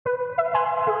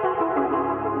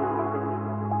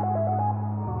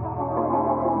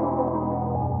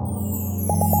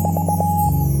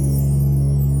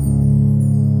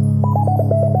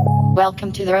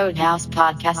Welcome to the Roadhouse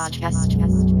Podcast.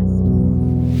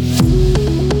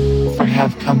 I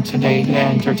have come today to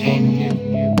entertain you.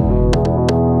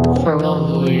 For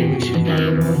will you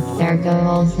today with their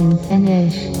goals and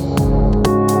finish.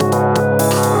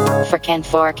 For Ken.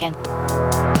 For Ken.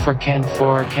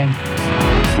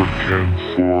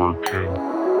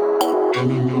 And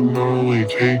then you'll normally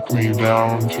take me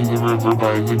down to the river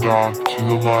by the dock to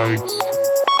the lights.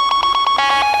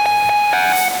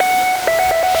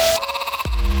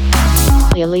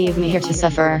 You leave me here to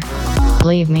suffer.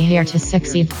 Leave me here to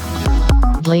succeed.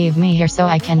 Leave me here so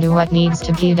I can do what needs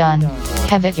to be done.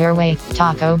 Have it your way,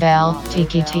 Taco Bell,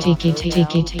 Tiki.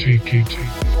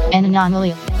 An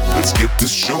anomaly. Let's get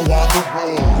this show on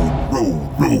the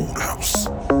Roadhouse.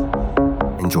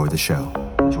 Enjoy the show.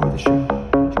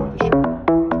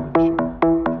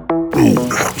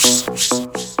 Roadhouse.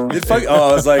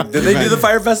 I was like, did they do the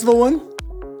Fire Festival one?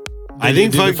 I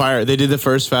think They did the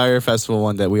first Fire Festival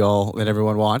one that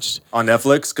everyone watched On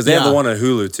Netflix? Because they have the one on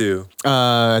Hulu too.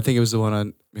 I think it was the one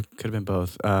on. It could have been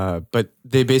both. But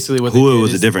they basically Hulu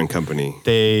was a different company.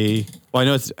 I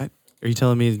know it's. Are you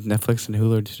telling me Netflix and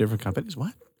Hulu are two different companies?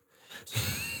 What?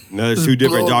 No, there's two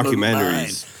different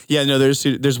documentaries. Yeah, no,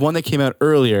 there's one that came out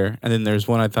earlier, and then there's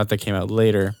one I thought that came out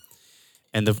later.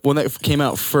 And the one that came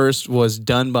out first was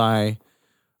done by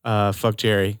Fuck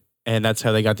Jerry, and that's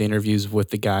how they got the interviews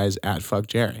with the guys at Fuck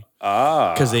Jerry.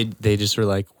 Because they just were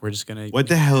like, we're just gonna. What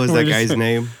the hell is that guy's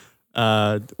name?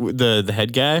 The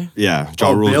head guy. Yeah,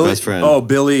 Ja Rule's best friend. Oh,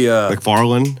 Billy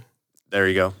McFarland. There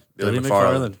you go. Billy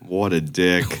McFarland. What a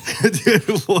dick. Dude,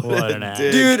 what an a ass.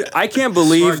 dick. Dude, I can't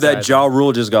believe that Ja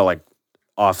Rule just got like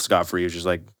off scot-free. He was just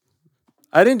like,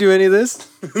 I didn't do any of this.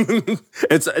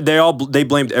 They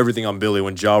blamed everything on Billy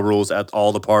when Ja Rule's at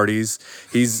all the parties.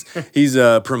 He's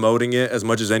promoting it as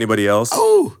much as anybody else.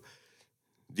 Oh,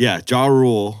 yeah, Ja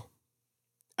Rule.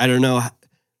 I don't know.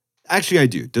 Actually, I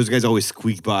do. Those guys always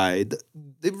squeak by.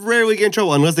 They rarely get in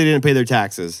trouble unless they didn't pay their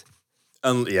taxes.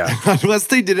 Yeah. Unless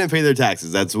they didn't pay their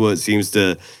taxes. That's what seems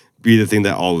to be the thing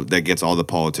that gets all the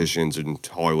politicians and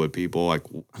Hollywood people, like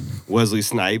Wesley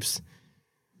Snipes.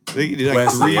 They did like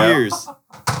 3 years.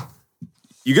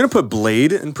 You gonna put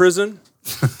Blade in prison?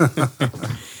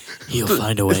 He'll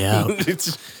find a way out.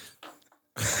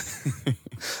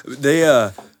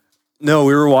 No,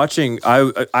 we were watching.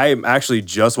 I am actually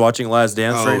just watching Last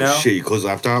Dance right now. Oh shit! You close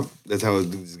laptop. That's how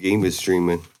this game is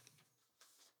streaming.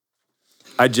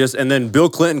 And then Bill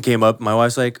Clinton came up. My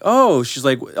wife's like, oh, she's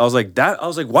like, I was like,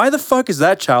 why the fuck is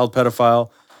that child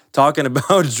pedophile talking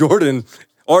about Jordan?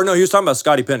 Or no, he was talking about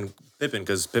Scottie Pippen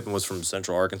because Pippen was from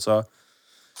Central Arkansas.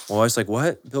 My wife's like,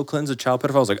 what? Bill Clinton's a child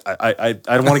pedophile? I was like, I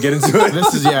don't want to get into it.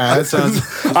 That sounds.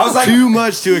 I was like, too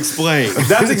much to explain.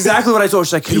 that's exactly what I told her.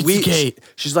 She's like, Pizzagate.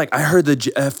 She's like, I heard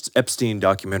the Epstein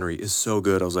documentary is so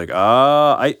good. I was like,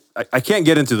 I can't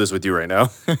get into this with you right now.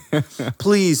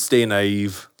 Please stay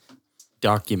naive.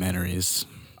 Documentaries.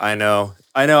 I know.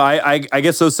 I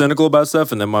get so cynical about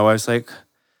stuff, and then my wife's like,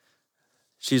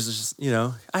 she's just,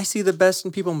 I see the best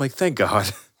in people. I'm like, thank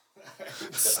God.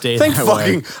 Stay Thank that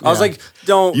fucking. way. I was like,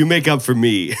 don't. You make up for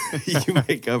me. You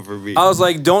make up for me. I was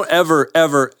like, don't ever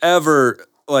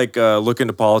like look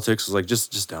into politics. I was like,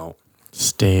 just don't.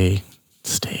 Stay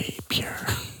pure.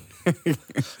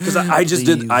 Because I just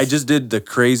did the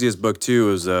craziest book too.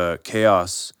 It was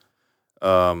Chaos.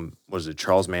 What is it?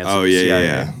 Charles Manson. Oh yeah, CIA.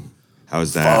 yeah.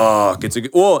 How's that? Fuck, it's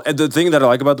and the thing that I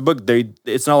like about the book,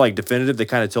 it's not like definitive. They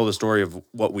kind of tell the story of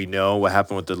what we know, what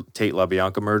happened with the Tate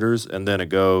LaBianca murders, and then it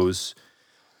goes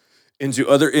into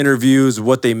other interviews,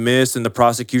 what they missed in the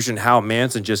prosecution, how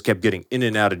Manson just kept getting in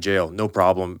and out of jail, no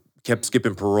problem, kept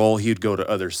skipping parole. He'd go to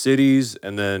other cities,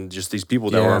 and then just these people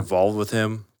that were involved with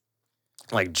him,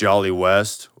 like Jolly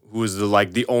West, who was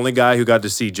the only guy who got to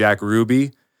see Jack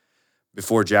Ruby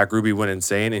before Jack Ruby went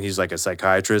insane, and he's like a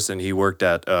psychiatrist, and he worked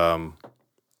at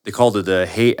they called it the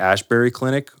Haight Ashbury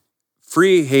Clinic,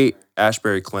 free Haight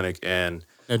Ashbury Clinic, and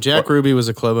now Jack Ruby was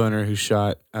a club owner who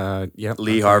shot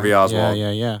Lee Harvey Oswald,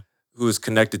 yeah, who was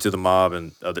connected to the mob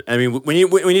and other. I mean, when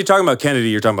you're talking about Kennedy,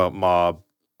 you're talking about mob.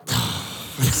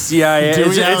 CIA. Do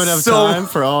we have enough time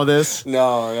for all this?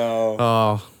 No.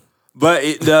 Oh, but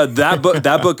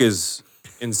that book is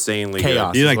insanely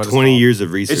Chaos. good. You like 20 years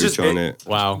of research on it.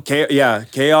 Wow.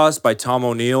 Chaos by Tom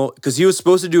O'Neill, because he was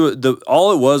supposed to do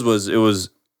all it was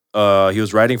he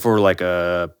was writing for like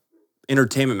a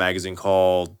entertainment magazine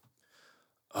called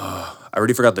I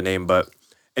already forgot the name, but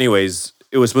anyways,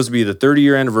 it was supposed to be the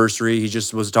 30-year anniversary. He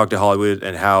just was to talk to Hollywood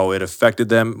and how it affected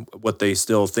them, what they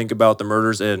still think about the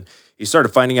murders, and he started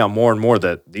finding out more and more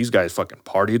that these guys fucking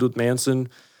partied with Manson.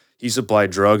 He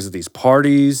supplied drugs at these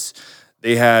parties.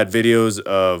 they had videos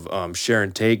of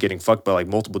Sharon Tate getting fucked by like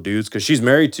multiple dudes because she's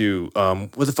married to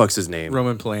what the fuck's his name?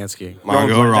 Roman Polanski.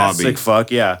 Margot That Robbie. sick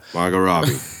fuck, yeah. Margot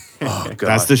Robbie. Oh god,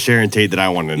 That's the Sharon Tate that I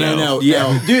want to know. No,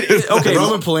 yeah, dude. Okay,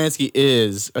 Roman Polanski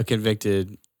is a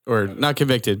convicted, or not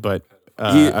convicted, but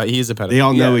he's a pedophile. They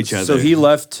all know yeah, each other. So he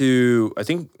left to I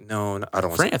think I don't want to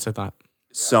France, I thought.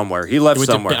 somewhere. He left He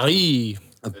went somewhere. to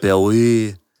Paris.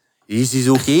 Belly. Is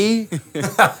okay?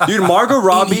 Dude, Margot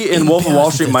Robbie in Wolf of Wall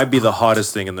Street might be the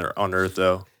hottest thing on earth,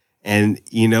 though. And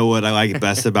you know what I like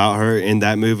best about her in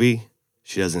that movie?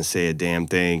 She doesn't say a damn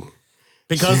thing.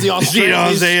 Because the She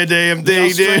don't say a damn the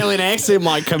thing, dude. Australian accent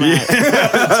might come out.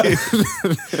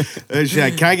 She's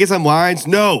like, can I get some lines?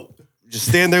 No. Just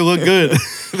stand there, look good.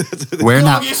 We're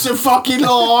not. Get some fucking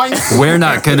lines. We're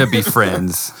not gonna be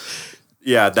friends.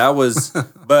 Yeah, that was,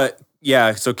 but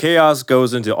yeah, so Chaos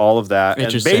goes into all of that. And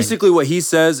Interesting. basically what he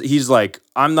says, he's like,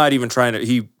 I'm not even trying to,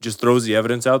 he just throws the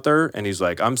evidence out there and he's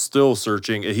like, I'm still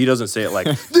searching. And he doesn't say it like,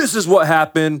 this is what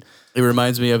happened. It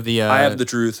reminds me of the I have the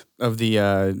truth. of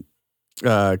the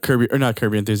Curb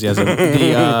Your Enthusiasm.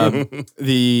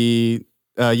 the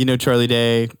you know Charlie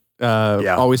Day,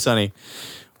 Yeah. Always Sunny,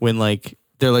 when like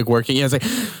they're like working. Yeah, it's like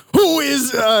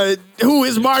who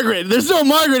is Margaret? There's no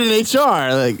Margaret in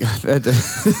HR. Like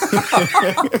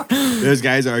Those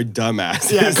guys are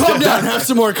dumbasses. yeah, calm down, have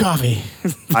some more coffee.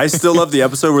 I still love the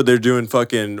episode where they're doing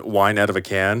fucking wine out of a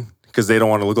can because they don't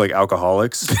want to look like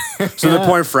alcoholics. So they're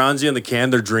pouring Franzi in the can,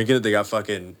 they're drinking it, they got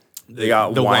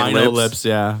The wine wino lips.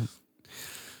 yeah.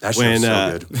 That shit When was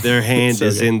so good. their hand So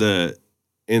is good.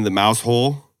 in the mouse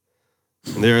hole,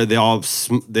 and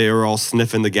they were all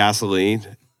sniffing the gasoline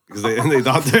because they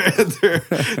thought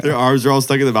their arms were all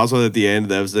stuck in the mouse hole. At the end of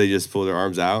the episode, they just pull their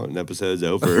arms out, and the episode's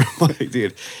over. Like,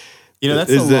 dude, You know, that's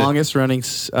Is the it- longest running.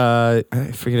 I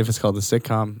forget if it's called the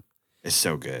sitcom, it's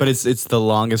so good. but it's the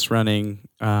longest running.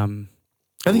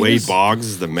 I think it Wade is Boggs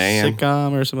is the man.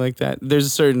 sitcom or something like that. There's a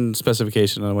certain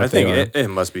specification on what I think they are. it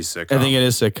must be sick. I think it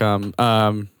is sitcom,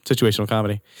 situational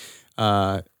comedy,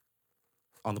 on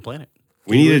the planet.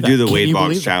 We need to believe do that? the Can Wade you Boggs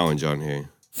believe that? challenge on here.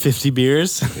 50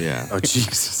 beers. Yeah. Oh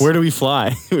Jesus! Where do we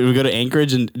fly? we go to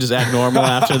Anchorage and just act normal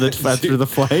after the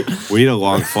flight. We need a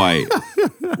long flight.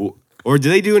 Or do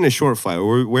they do in a short flight?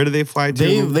 Or where do they fly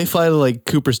to? They fly to like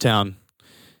Cooperstown,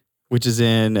 which is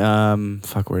in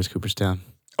where's Cooperstown?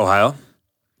 Ohio.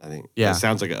 I think. Yeah. It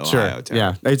sounds like an Sure. Ohio town.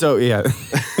 Yeah. It's yeah.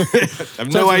 I have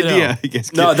no Sounds like an idea. L. You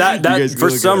guys No, can- that you guys can for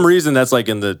look it some up. reason that's like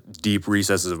in the deep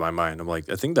recesses of my mind. I'm like,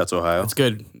 I think that's Ohio. It's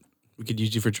good. We could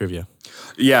use you for trivia.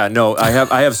 Yeah, no, I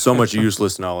have so much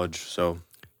useless knowledge. So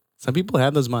Some people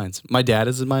have those minds. My dad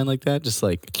has a mind like that, just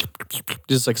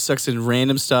like sucks in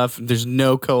random stuff. There's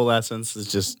no coalescence.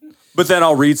 It's just but then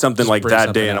I'll read something Just like bring that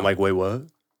something day and out. I'm like, wait, what?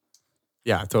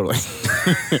 yeah, totally.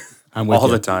 I'm with All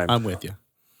you. the time. I'm with you.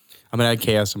 I'm gonna add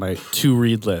chaos to my to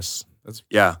read list. That's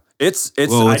Yeah. It's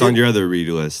Well, what's I on didn't- your other read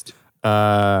list?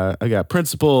 I got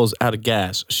principles out of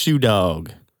gas. Shoe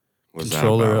dog. What's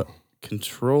Controller that about?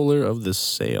 controller of the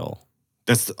sale.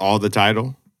 That's all the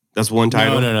title? That's one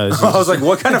title? No. This I was like,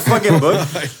 what kind of fucking book?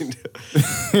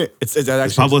 it's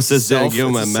actually publicist didn't give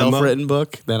him a memo? self-written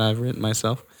book that I've written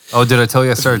myself. Oh, did I tell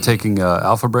you I started taking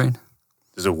Alpha Brain?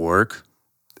 Does it work?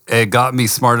 It got me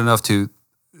smart enough to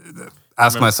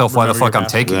ask myself why the remember fuck your I'm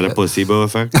Is taking that a it. placebo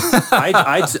effect?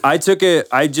 I took it.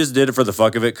 I just did it for the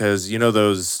fuck of it because you know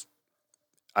those.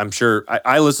 I'm sure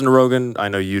I listen to Rogan. I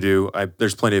know you do.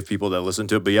 There's plenty of people that listen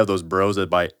to it, but you have those bros that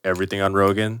buy everything on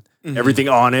Rogan, everything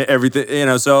on it, everything. You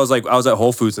know, so I was at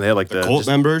Whole Foods and they had like the Cult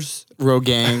members?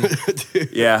 Rogang.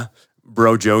 yeah,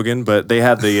 bro jogging, but they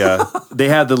had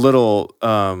the little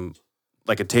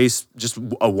like a taste, just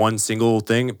a one single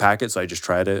thing packet. So I just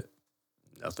tried it.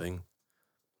 Nothing.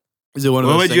 Is it one of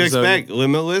What those would you things, though? expect?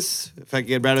 Limitless? If I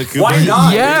get Bradley Cooper? Why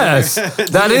not? Yes,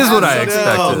 that is what I Oh,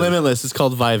 expected. Limitless. It's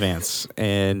called Vyvanse,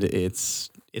 and it's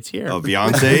here. Oh,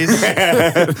 Beyonce's?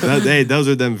 Hey, those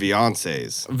are them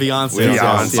Beyonce's. Beyonce. We don't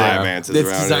Beyonce. have Vyvances It's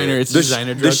around designer. here. It's a The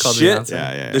designer sh- drug the called shit- Beyonce.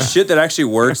 Yeah. The shit that actually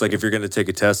works, like if you're gonna take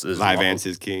a test, is Vyvanse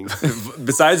is king.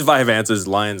 Besides Vyvanse is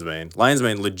Lion's Mane. Lion's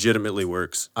Mane legitimately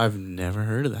works. I've never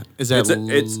heard of that. Is that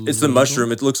It's the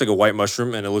mushroom. It looks like a white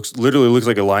mushroom, and it literally looks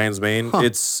like a lion's mane.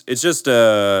 It's just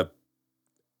they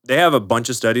have a bunch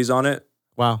of studies on it,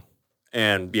 Wow.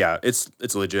 and yeah, it's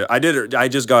legit. I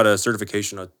just got a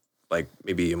certification like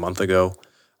maybe a month ago.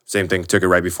 Same thing. Took it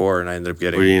right before, and I ended up What do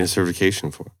getting you need a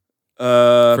certification for?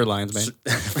 For Lion's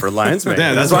Mane. for lion's mane.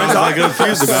 Yeah, that's what I was like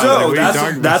confused about. Like, So what are you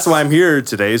talking that's why I'm here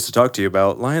today is to talk to you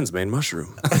about lion's mane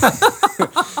mushroom.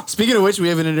 Speaking of which, we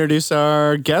haven't introduced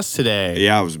our guest today.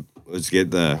 Yeah, let's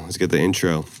get the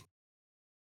intro.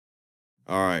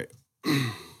 All right.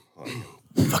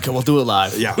 Fuck it, we'll do it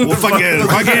live. Yeah, well, fuck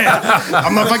it.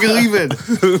 I'm not fucking leaving.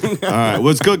 All right,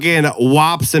 what's cooking?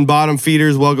 Wops and bottom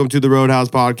feeders. Welcome to the Roadhouse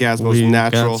Podcast, most We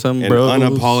natural got some and bros.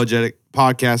 unapologetic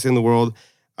podcast in the world.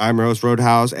 I'm your host,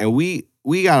 Roadhouse, and we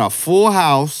got a full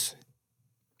house.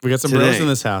 We got some Today. bros in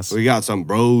this house. We got some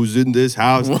bros in this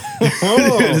house.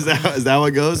 is that what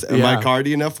it goes? Am I Yeah.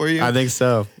 cardi enough for you? I think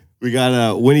so. We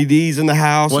got Winnie D's in the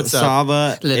house. What's up?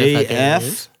 Sava Little AF.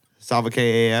 fuckers. Sava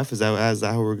KAF. Is that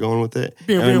how we're going with it?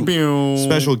 Pew, pew, And pew.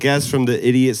 special guest from the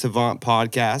Idiot Savant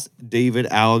podcast, David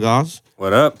Alagos.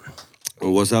 What up?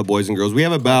 What's up, boys and girls? We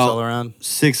have all about around.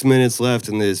 6 minutes left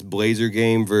in this Blazer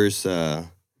game versus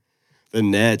the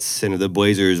Nets. And if the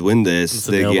Blazers win this, It's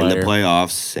a they get in the nail-biter.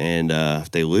 playoffs. And if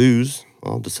they lose,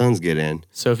 well, the Suns get in.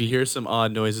 So if you hear some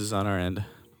odd noises on our end,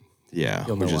 Yeah,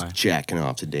 You'll we're know just why. jacking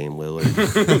off to Dame Lillard.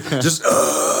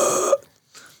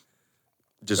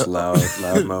 Just loud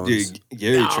moans. Dude,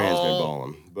 Gary Trent's been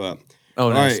balling. But oh, All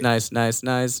nice, right.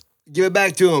 nice. give it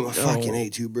back to him. Fucking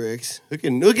ate 2 bricks.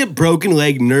 Look at broken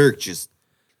leg Nurk just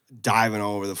diving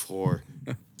all over the floor.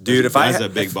 Dude, if That's a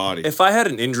big body. if I had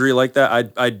an injury like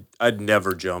that, I'd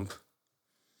never jump.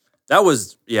 That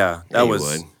was Yeah, that you was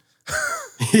would.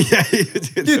 Yeah, you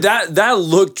did. dude. That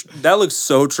looked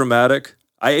so traumatic.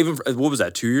 I even what was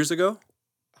that 2 years ago?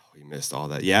 He missed all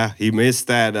that. Yeah, he missed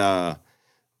that.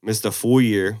 Missed a full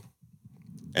year,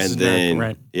 and is then Nurk,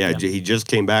 right? yeah, Yeah. he just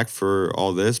came back for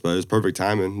all this, but it was perfect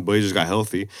timing. Blazers got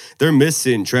healthy. They're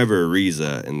missing Trevor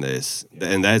Ariza in this,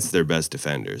 and that's their best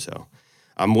defender. So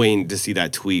I'm waiting to see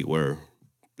that tweet where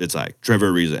it's like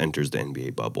Trevor Ariza enters the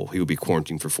NBA bubble. He will be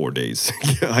quarantined for 4 days,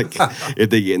 like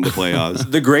if they get in the playoffs.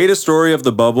 The greatest story of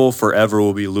the bubble forever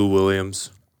will be Lou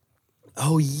Williams.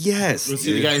 Oh yes, Was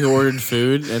he the guy who ordered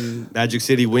food and Magic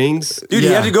City Wings. Dude, he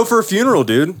Yeah. had to go for a funeral,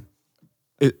 dude.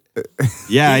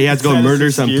 Yeah, he had to go Is that murder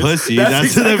his some excuse? pussy.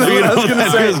 That's the exactly what I was funeral gonna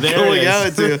that say. he was There going it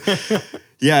out to.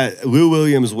 Yeah, Lou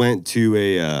Williams went to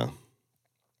a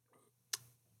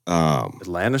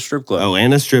Atlanta strip club.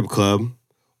 Atlanta strip club,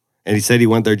 and he said he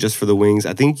went there just for the wings.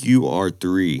 I think you are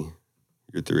 3.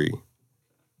 You're 3.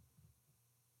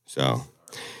 So,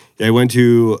 yeah, he went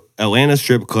to Atlanta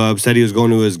strip club. Said he was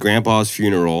going to his grandpa's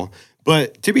funeral.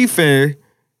 But to be fair,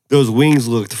 those wings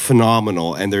looked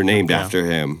phenomenal, and they're named after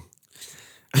him.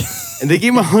 And they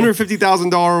gave him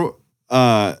 $150,000.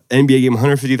 NBA gave him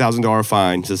 $150,000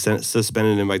 fine,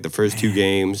 suspended him like the first 2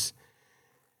 games.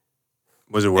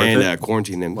 Was it worth And it?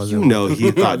 quarantine him. Was You it- know,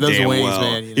 he thought Those damn wings, well.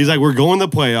 man, you know. He's like, we're going to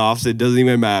the playoffs. It doesn't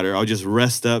even matter. I'll just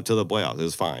rest up till the playoffs. It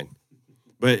was fine.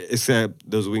 But except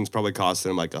those wings probably cost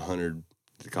him like it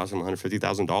cost him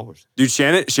 $150,000. Dude,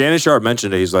 Shannon Sharp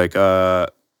mentioned it. He's like, I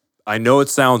know it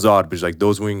sounds odd, but he's like,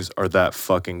 those wings are that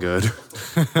fucking good.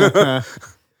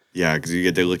 Yeah, because you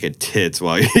get to look at tits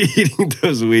while you're eating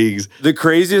those wings. The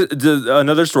craziest,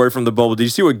 another story from the bubble. Did you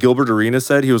see what Gilbert Arenas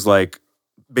said? He was like,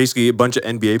 basically, a bunch of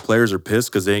NBA players are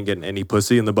pissed because they ain't getting any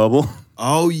pussy in the bubble.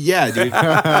 Oh, yeah, dude.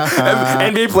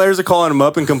 NBA players are calling him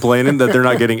up and complaining that they're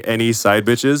not getting any side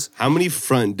bitches. How many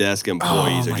front desk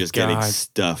employees Oh are my just getting God.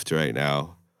 stuffed right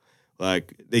now?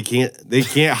 Like they can't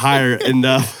hire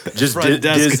enough Just front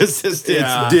desk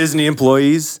assistants. Disney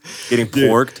employees getting Dude,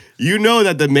 porked. You know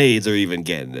that the maids are even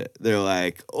getting it. They're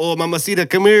like, "Oh, Mamacita,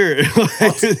 come here."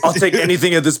 I'll take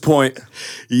anything at this point.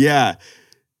 Yeah,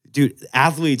 dude,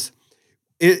 athletes.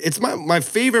 It's my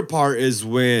favorite part is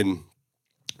when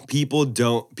people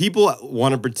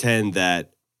want to pretend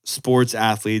that sports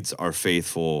athletes are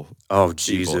faithful. Oh,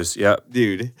 Jesus. Yeah.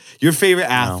 Dude, your favorite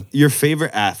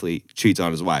athlete cheats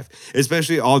on his wife.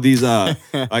 Especially all these they'll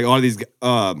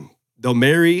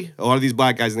marry a lot of these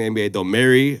black guys in the NBA. They'll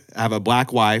marry, have a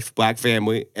black wife, black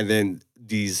family, and then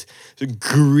these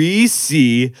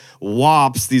greasy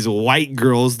wops, these white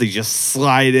girls, they just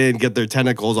slide in, get their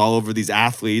tentacles all over these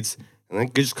athletes, and then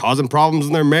just causing problems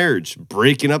in their marriage,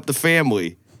 breaking up the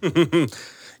family.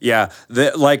 Yeah.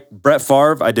 Like Brett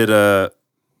Favre, I did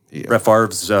Brett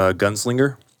Favre's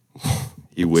Gunslinger.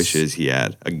 He wishes he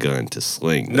had a gun to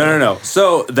sling. No.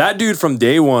 So that dude from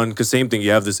day one, because same thing,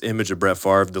 you have this image of Brett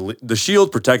Favre. The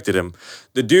shield protected him.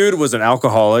 The dude was an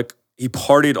alcoholic. He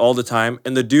partied all the time.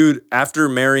 And the dude, after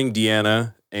marrying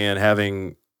Deanna and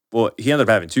having, well, he ended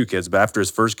up having 2 kids, but after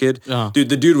his first kid, dude,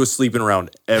 the dude was sleeping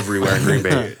around everywhere in Green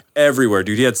Bay. Everywhere,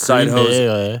 dude. He had side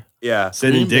hoes. Yeah.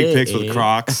 Sending dick pics with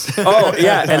Crocs. Oh,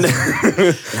 yeah. And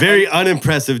Very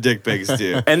unimpressive dick pics,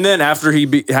 too. and then after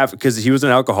because he was an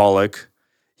alcoholic,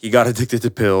 he got addicted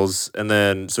to pills, and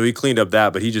then so he cleaned up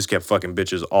that, but he just kept fucking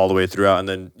bitches all the way throughout. And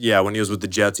then when he was with the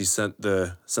Jets, he sent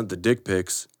the dick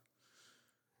pics.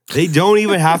 They don't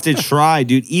even have to try,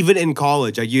 dude. Even in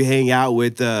college, like you hang out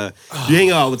with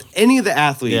any of the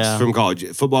athletes Yeah. from college,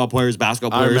 football players,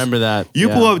 basketball I players. remember that. You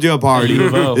yeah. pull up to a party, U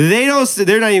of O. they don't.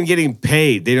 They're not even getting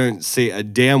paid. They don't say a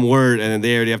damn word, and then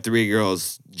they already have 3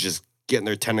 girls just getting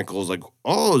their tentacles. Like,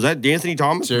 oh, is that D'Anthony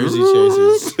Thomas? Jersey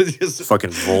chases. Just- Fucking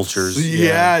vultures.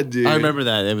 yeah, dude. I remember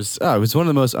that. It was one of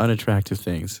the most unattractive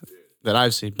things that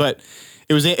I've seen. But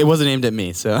it wasn't aimed at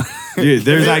me. So Dude,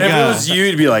 there's like If it was you,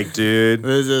 you'd be like, dude,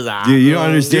 this is dude, you don't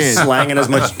understand. slanging as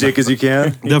much dick as you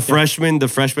can. The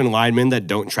freshman linemen that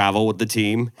don't travel with the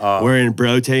team wearing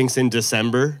bro tanks in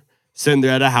December, sitting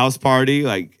there at a house party,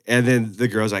 like, and then the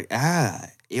girl's like,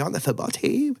 you on the football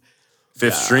team?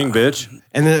 Fifth string, bitch.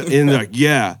 And they're like,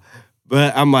 yeah.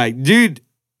 But I'm like, dude,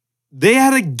 they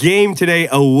had a game today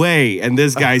away, and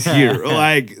this guy's here.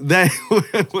 Like that.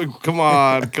 Come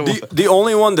on. The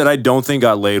only one that I don't think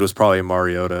got laid was probably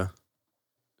Mariota.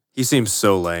 He seems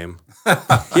so lame.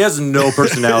 He has no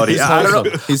personality. He's I don't know.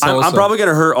 wholesome. He's I'm wholesome. probably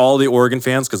gonna hurt all the Oregon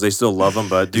fans because they still love him.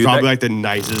 But dude, Probably that- like the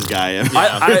nicest guy ever.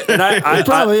 It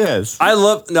probably is. I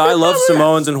love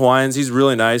Samoans and Hawaiians. He's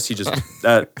really nice. He just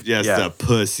Just yeah. a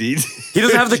pussy. He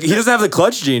doesn't have the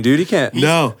clutch gene, dude. He can't.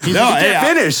 No, he no. can't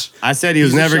Hey, finish. I said he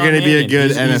was He's a never Sean going to be a Mannion. good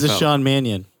he's, NFL. He's a Sean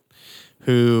Mannion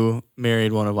who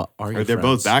married one of our Or they're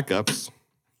both friends. backups.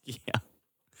 Yeah,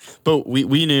 but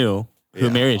we knew who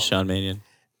Yeah. married Sean Mannion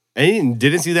I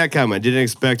didn't see that coming. I didn't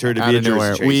expect her to out be a of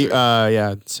nowhere. jersey We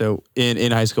chaser. So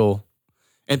in high school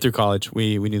and through college,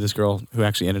 we knew this girl who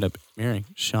actually ended up marrying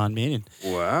Sean Mannion,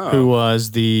 Wow. who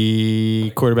was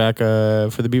the quarterback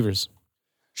for the Beavers.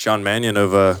 Sean Mannion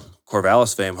of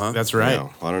Corvallis fame, huh? That's right.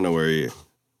 No, I don't know where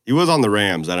he was on the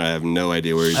Rams. I have no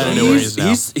idea where he's I on. don't know where he is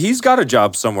now. He's got a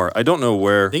job somewhere. I don't know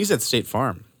where. I think he's at State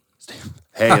Farm.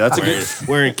 Hey, that's a good.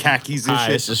 Wearing khakis and Hi,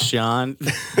 shit. this is Sean.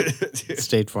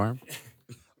 State Farm.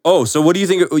 Oh, so what do you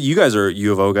think? You guys are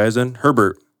U of O guys, then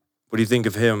Herbert. What do you think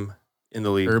of him in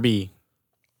the league? Herbie.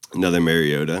 Another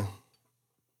Mariota.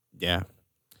 Yeah.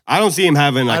 I don't see him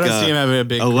having I like don't see him having a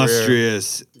big career.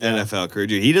 illustrious NFL career.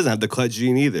 Dude, he doesn't have the clutch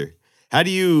gene either. How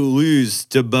do you lose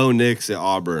to Bo Nix at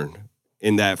Auburn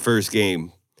in that first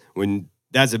game when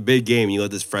that's a big game and you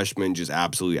let this freshman just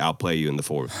absolutely outplay you in the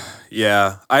fourth?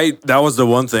 Yeah, that was the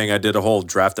one thing I did a whole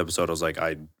draft episode. I was like,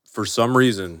 for some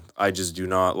reason I just do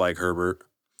not like Herbert.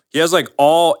 He has like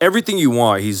everything you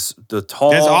want. He's the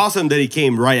tall. That's awesome that he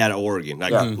came right out of Oregon,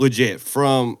 like Yeah. legit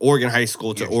from Oregon high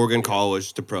school to Oregon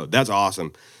college to pro. That's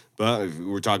awesome. But if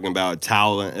we're talking about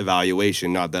talent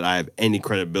evaluation, not that I have any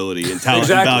credibility in talent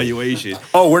Exactly. evaluation.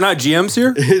 Oh, we're not GMs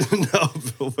here.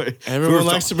 No, wait. Everyone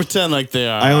likes to pretend like they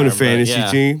are. I own a but fantasy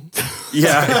yeah. team.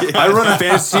 Yeah, I run a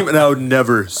fantasy team and I would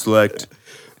never select.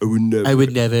 I would never. I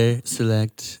would never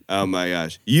select. Oh my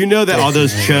gosh! You know that all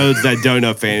those chodes that don't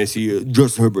know fantasy,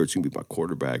 Justin Herbert's gonna be my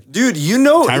quarterback. Dude, you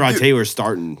know, Tyrod dude, Taylor's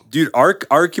starting. dude,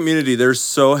 our community, they're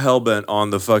so hellbent on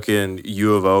the fucking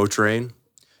U of O train.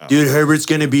 Dude, Herbert's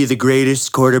gonna be the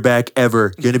greatest quarterback ever.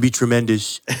 Gonna be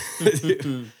tremendous.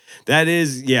 That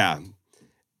is, yeah.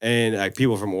 And like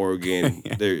people from Oregon,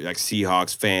 they're like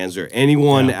Seahawks fans or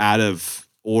anyone out of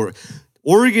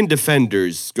Oregon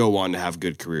defenders go on to have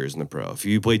good careers in the pro. If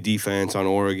you play defense on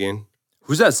Oregon,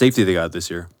 Who's that safety they got this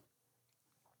year?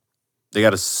 They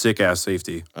got a sick ass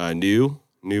safety. new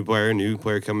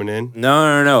player coming in.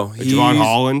 No. Javon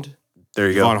Holland. There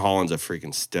you Javon go. Holland's a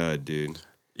freaking stud, dude.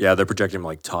 Yeah, they're projecting him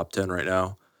like top 10 right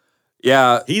now.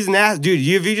 Yeah, He's nasty, dude.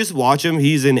 If you just watch him,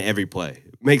 he's in every play.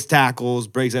 Makes tackles,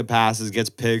 breaks up passes, gets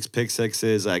picks, pick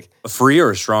sixes. Like, a free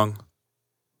or a strong?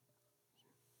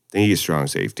 I think he's strong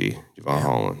safety, Javon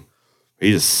Holland.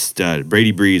 He's a stud.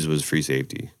 Brady Breeze was free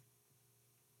safety.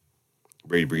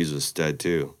 Brady Breeze was a stud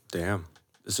too. Damn,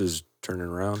 this is turning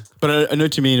around. But I know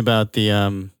what you mean about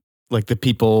the like the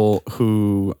people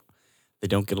who they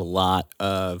don't get a lot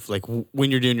of, like when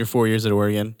you're doing your 4 years at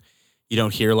Oregon, you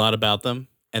don't hear a lot about them,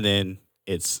 and then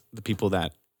it's the people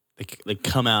that they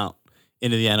come out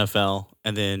into the NFL,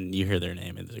 and then you hear their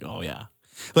name, and it's like, oh yeah,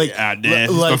 like Yeah,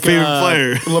 that's my favorite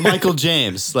player. LaMichael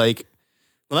James, like.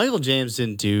 LaMichael James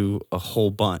didn't do a whole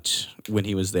bunch when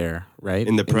he was there, right?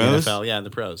 In the pros? NFL, yeah, in the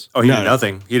pros. Oh, he No. did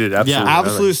nothing. He did absolutely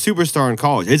Absolute superstar in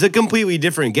college. It's a completely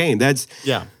different game. That's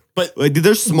Yeah, but like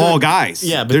they're small guys.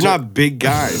 yeah, but they're dur- not big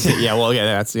guys. yeah, well, yeah,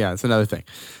 that's another thing.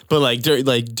 But like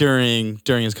during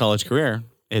his college career,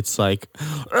 it's like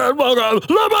LaMichael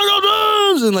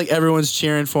James, and like everyone's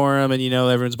cheering for him, and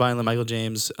everyone's buying LaMichael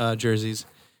James jerseys.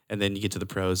 And then you get to the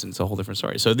pros, and it's a whole different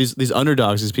story. So these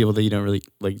underdogs, these people that you don't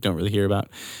really hear about,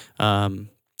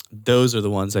 those are the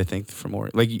ones I think from more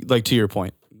like to your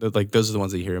point, like those are the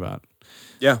ones that you hear about.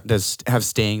 Yeah. That have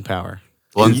staying power.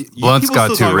 Blunt's People got still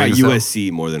 2 talk about rings. though. USC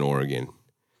more than Oregon.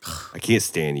 I can't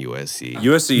stand USC.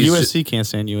 USC. is USC can't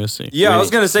stand USC. Yeah, I was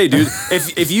gonna say, dude,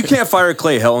 if you can't fire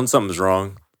Clay Helton, something's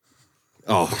wrong.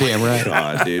 Oh, Damn right.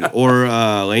 God, dude. Or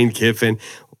Lane Kiffin.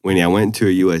 When I went to a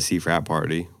USC frat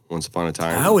party once upon a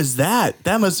time. How was that?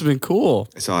 That must have been cool.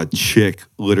 I saw a chick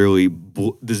literally,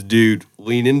 this dude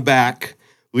leaning back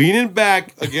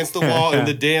against the wall in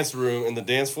the dance room, in the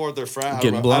dance floor at their frat.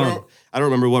 Getting blown. I don't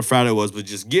remember what frat it was, but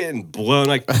just getting blown.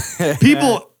 Like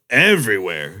people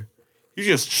everywhere. You're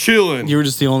just chilling. You were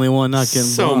just the only one not getting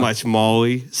so blown. much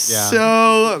Molly. Yeah.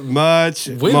 So much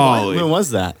Molly. When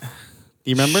was that? Do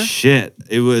you remember? Shit.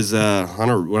 It was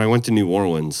when I went to New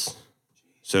Orleans.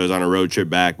 So it was on a road trip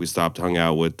back. We stopped, hung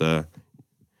out with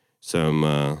some.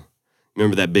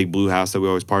 Remember that big blue house that we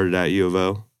always partied at U of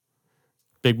O?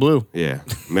 Big Blue. Yeah,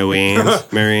 Mary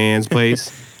Ann's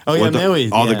place. Oh yeah, With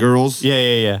Maui. all the girls.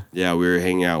 Yeah. Yeah, we were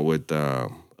hanging out with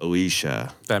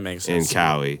Alicia That makes and sense.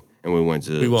 Callie, and we went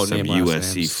We to won't some name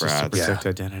last USC names just to frats. protect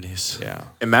identities. Yeah,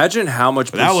 Imagine how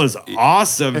much that was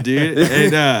awesome, dude.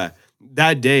 And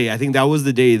that day, I think that was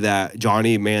the day that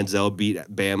Johnny Manziel beat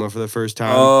Bama for the first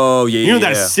time. Oh yeah, You know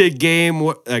that yeah. sick game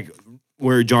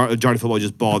where Johnny Football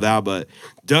just balled out, but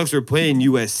Ducks were playing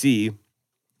USC,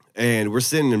 and we're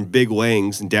sitting in Big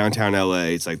Wings in downtown LA.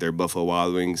 It's like their Buffalo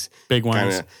Wild Wings. Big ones.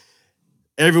 Kinda,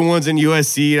 everyone's in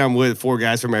USC, and I'm with 4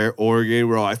 guys from Oregon.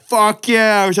 We're all like, fuck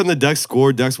yeah. Every time the Ducks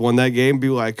scored, Ducks won that game, I'm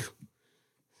like,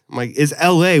 it's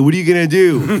LA. What are you going to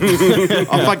do?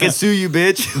 I'll fucking sue you,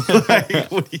 bitch.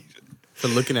 Like, what are you? For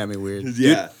looking at me weird.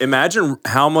 Yeah. Imagine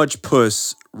how much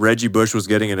puss Reggie Bush was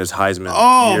getting in his Heisman.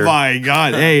 Oh year. my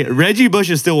God. Hey, Reggie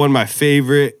Bush is still one of my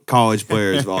favorite college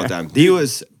players of all time. He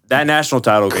was That national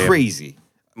title game crazy.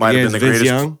 might have been the Against Vince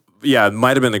greatest. Young? Yeah, it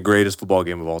might have been the greatest football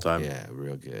game of all time. Yeah,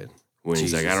 real good. When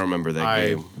he's like, Jesus. I don't remember that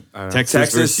game. I don't-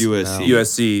 Texas versus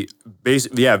USC.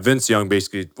 USC. Vince Young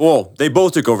basically. Well, they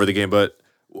both took over the game, but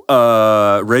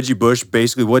Reggie Bush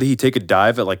basically, what did he take a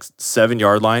dive at like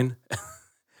 7-yard line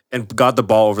and got the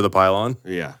ball over the pylon?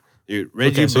 Yeah. Dude,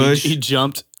 Reggie Okay, so Bush. he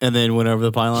jumped and then went over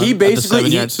the pylon. He at the basically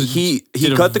 7 yards. So he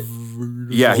did a cut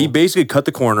the he basically cut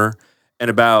the corner, and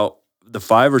about the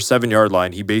 5 or 7 yard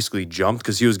line, he basically jumped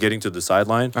because he was getting to the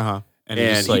sideline, Uh-huh. And, and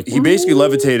he just like he basically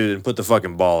levitated and put the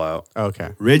fucking ball out.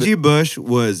 okay. Reggie Bush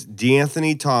was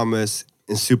D'Anthony Thomas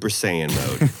in Super Saiyan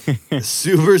mode.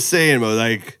 Super Saiyan mode.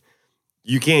 Like,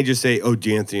 you can't just say, oh,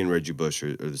 D'Anthony and Reggie Bush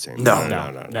are the same. No.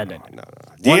 No.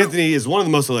 D'Anthony is one of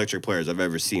the most electric players I've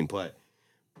ever seen play.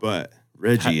 But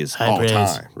Reggie is high all praise.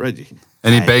 time. Reggie.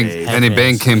 And he High banged praise. and he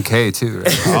banged Kim K too,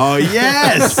 right? Oh,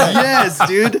 yes. Yes,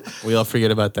 dude. We all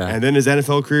forget about that. And then his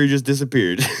NFL career just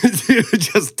disappeared. Dude,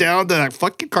 just down to that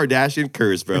fucking Kardashian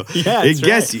curse, bro. Yeah, it that's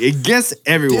gets right. you. It gets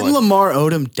everyone. Didn't Lamar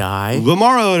Odom die?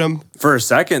 Lamar Odom, For a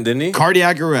second, didn't he?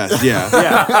 cardiac arrest.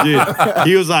 Yeah. Dude,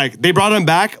 he was like, they brought him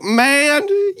back. Man,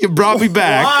 you brought me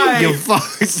back. Why? You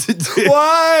fucked. Dude.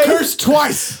 Why? Cursed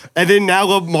twice. And then now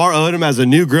Lamar Odom has a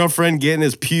new girlfriend getting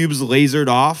his pubes lasered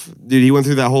off. Dude, he went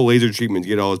through that whole laser treatment to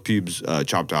get all his pubes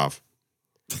chopped off.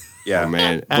 Yeah, Oh,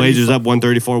 man. How do you Blazers up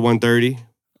 134, 130.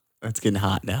 That's getting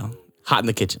hot now. Hot in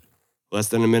the kitchen. Less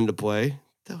than a minute to play.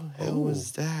 The hell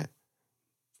was that?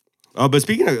 Oh, but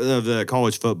speaking of the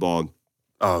college football,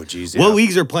 Oh, geez. what Yeah.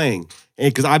 leagues are playing?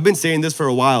 Because I've been saying this for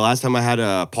a while. Last time I had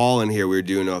Paul in here, we were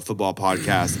doing a football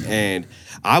podcast, and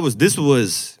this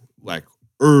was like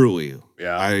early.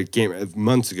 Yeah. I came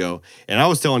months ago, and I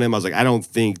was telling him, I was like, I don't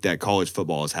think that college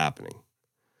football is happening.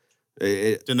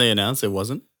 Didn't they announce it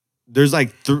wasn't? There's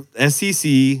like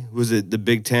SEC, was it the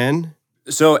Big Ten?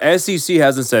 So SEC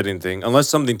hasn't said anything unless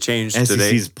something changed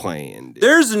today. SEC's playing. Dude.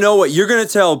 There's no way you're gonna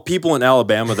tell people in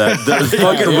Alabama that the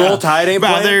fucking Roll Tide ain't Bro,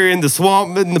 playing. they're in the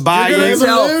swamp, in the bayou. gonna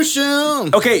tell-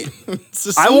 Evolution. Okay,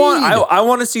 I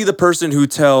want to see the person who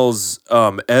tells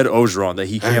Ed Ogeron that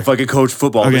he can't fucking coach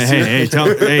football. Okay, this hey, year.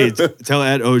 tell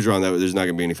Ed Ogeron that there's not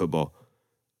gonna be any football.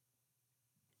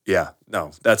 Yeah,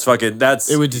 no, that's fucking. That's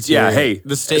It would Yeah, deteriorate. hey,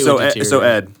 The state so would Ed, so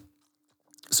deteriorate. Ed,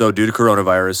 so due to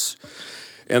coronavirus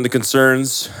and the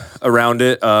concerns around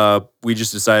it, we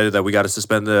just decided that we got to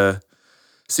suspend the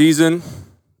season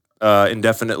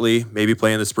indefinitely. Maybe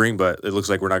play in the spring, but it looks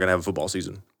like we're not gonna have a football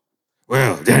season.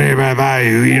 Well, down here by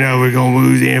Bayou, we're gonna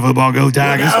lose the football. Go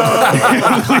Tigers!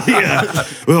 Yeah.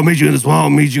 We'll meet you in the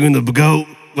swamp. Meet you in the goat.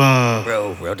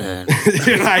 Well done.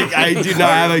 I do not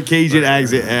have a Cajun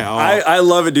accent at all. I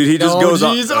love it, dude. He just goes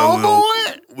on.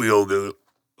 boy. We'll go.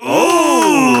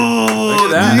 Oh,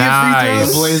 Look at that. did you get free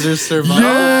Nice. throws? Blazers survive.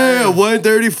 Yeah,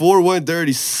 134,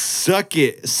 130. Suck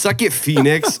it,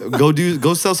 Phoenix.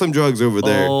 Go sell some drugs over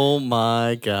there. Oh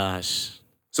my gosh.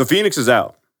 So Phoenix is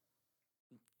out.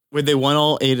 Wait, they won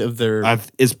all 8 of their.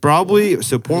 It's probably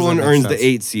so. Portland make earns sense? the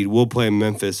 8 seed. We'll play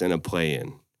Memphis in a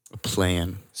play-in. A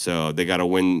plan. So they got to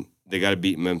win. They got to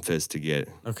beat Memphis to get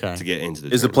Okay. into the.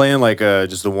 Is the tournament. plan like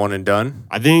just a one and done?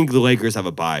 I think the Lakers have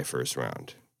a bye first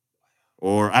round,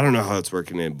 or I don't know how it's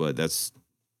working in, but that's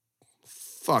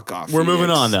fuck off. We're moving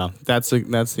Phoenix. on though. That's the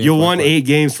You won important 8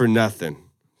 games for nothing.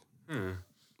 Hmm.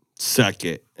 Suck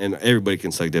it, and everybody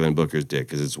can suck Devin Booker's dick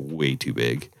because it's way too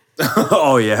big.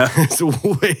 Oh yeah. It's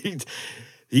way.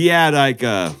 He had like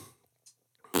a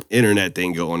internet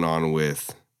thing going on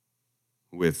with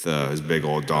his big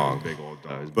old dog.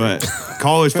 But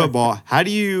college football, how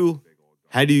do you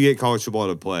get college football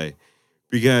to play?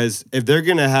 Because if they're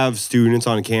gonna have students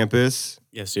on campus, part.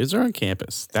 Yeah, students are on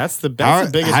campus. That's the how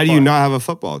biggest. do you part. not have a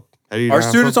football? How do you Are not have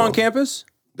students on football? campus?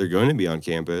 They're going to be on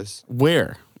campus.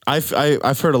 Where? I've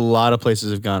heard a lot of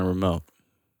places have gone remote.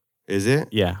 Is it?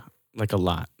 Yeah, like a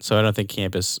lot. So I don't think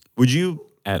campus Would you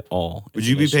at all. Would is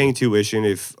you an be issue. paying tuition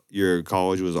if your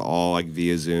college was all like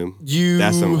via Zoom? You?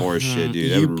 That's some horse shit,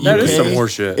 dude. You, That That is really- some pay-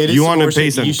 horseshit. It is You some wanna horse pay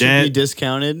shit. some You should be debt?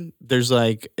 discounted. There's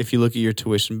like, if you look at your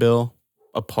tuition bill,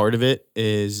 a part of it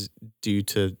is due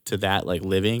to that, like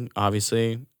living,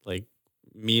 obviously, like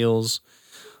meals,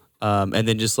 and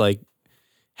then just like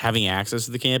having access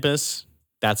to the campus.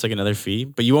 That's like another fee.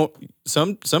 But you won't.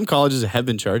 Some colleges have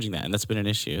been charging that, and that's been an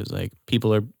issue. It's like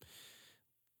people are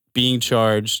being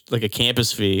charged like a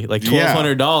campus fee, like Yeah.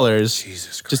 $1,200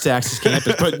 Jesus Christ. just to access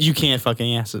campus, but you can't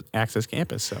fucking access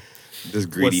campus. So This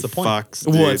greedy the point? fucks.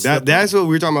 Dude. What's the That's what we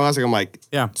were talking about last week. I'm like,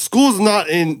 yeah. school's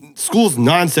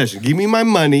non-session. Give me my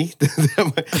money.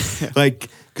 Like,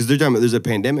 because they're talking about there's a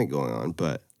pandemic going on,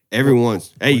 but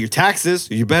everyone's, hey, your taxes,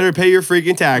 you better pay your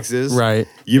freaking taxes. Right.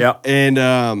 Yeah. And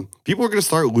people are going to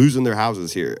start losing their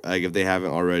houses here, like if they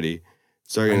haven't already.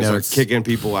 So they're I going to know, start it's- kicking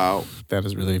people out. That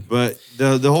is really But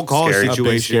the whole college Scary. a big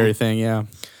situation, scary thing. Yeah.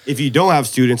 if you don't have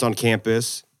students on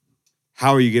campus,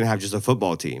 how are you going to have just a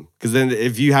football team? Because then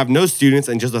if you have no students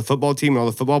and just a football team and all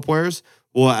the football players,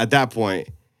 well, at that point,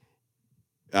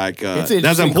 like It's an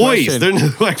that's interesting employees. question. They're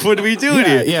like, what are we doing Yeah,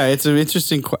 here? yeah, it's an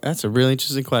interesting. That's a really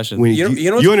interesting question. When You know- you, you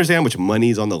know what's- you understand how much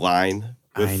money's on the line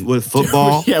with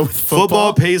football? Yeah, with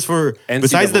football. pays for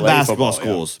besides the NCAA basketball football,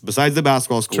 yeah. schools. Besides the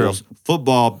basketball schools,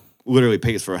 football literally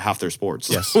pays for half their sports.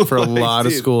 Yes, for a Like, lot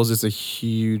of dude. schools, it's a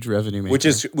huge revenue maker.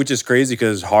 Which is crazy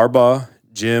because Harbaugh,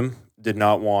 Jim did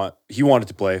not want. He wanted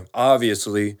to play.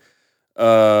 Obviously,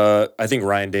 I think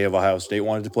Ryan Day of Ohio State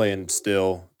wanted to play, and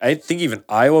still, I think even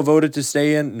Iowa voted to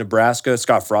stay in. Nebraska,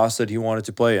 Scott Frost said he wanted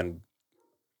to play, and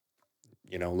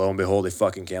lo and behold, they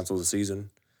fucking canceled the season.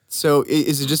 So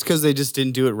is it just because they just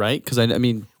didn't do it right? Because I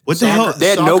mean, What the hell? They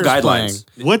had no soccer's guidelines.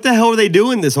 What the hell were they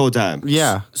doing this whole time?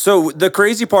 Yeah, So the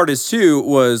crazy part is too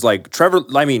was like Trevor.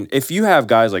 I mean, if you have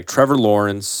guys like Trevor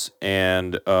Lawrence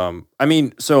and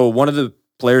so one of the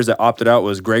players that opted out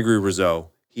was Gregory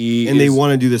Rizzo. They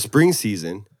want to do the spring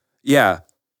season. Yeah.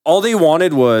 All they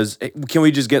wanted was, can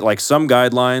we just get like some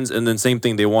guidelines? And then same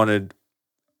thing, they wanted,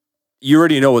 you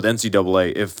already know with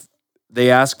NCAA, if they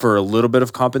ask for a little bit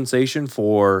of compensation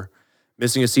for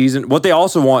missing a season, what they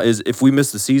also want is if we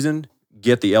miss the season,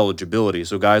 get the eligibility.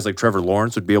 So guys like Trevor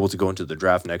Lawrence would be able to go into the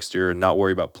draft next year and not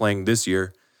worry about playing this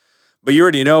year. But you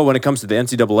already know when it comes to the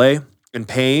NCAA and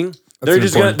paying, they're an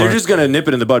just important part. gonna nip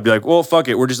it in the bud, be like, well, fuck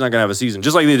it, we're just not gonna have a season,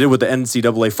 just like they did with the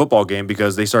NCAA football game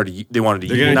because they wanted to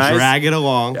They're unionize. gonna drag it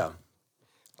along. Yeah.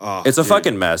 Oh, It's a dude.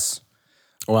 fucking mess.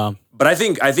 wow. But I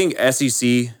think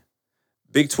SEC,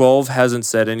 Big 12 hasn't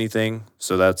said anything,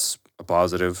 so that's a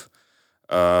positive.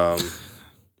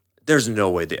 There's no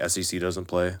way the SEC doesn't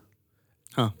play.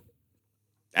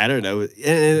 I don't know.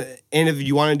 And if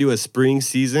you want to do a spring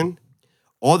season,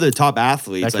 all the top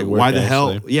athletes, That like could work, why the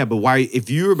hell? actually. Yeah, but why? If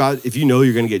you know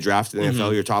you're going to get drafted in the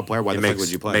NFL, you're a top player. Why the fuck would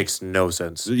you play? Makes no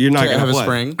sense. You're not To going have to a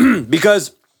play. spring.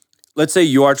 Because let's say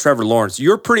you are Trevor Lawrence,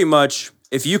 you're pretty much,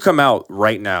 if you come out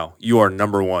right now, you are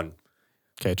number one.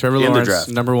 Okay, Trevor In the Lawrence, draft.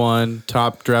 number 1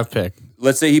 top draft pick.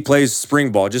 Let's say he plays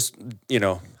spring ball, just,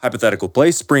 hypothetical,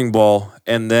 plays spring ball,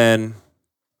 and then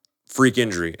freak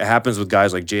injury. It happens with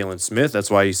guys like Jalen Smith. That's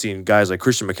why you've seen guys like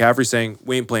Christian McCaffrey saying,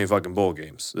 we ain't playing fucking bowl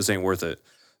games. This ain't worth it.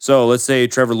 So let's say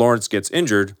Trevor Lawrence gets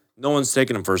injured. No one's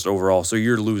taking him first overall. So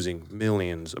you're losing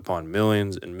millions upon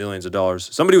millions and millions of dollars.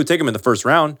 Somebody would take him in the first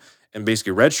round and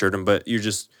basically redshirt him, but you're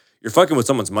fucking with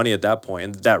someone's money at that point.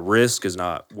 And that risk is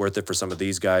not worth it for some of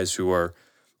these guys who are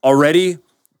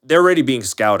they're already being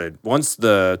scouted. Once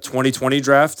the 2020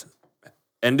 draft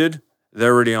ended,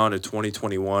 they're already on to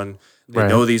 2021. They Right.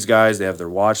 know these guys. They have their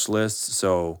watch lists.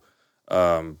 So,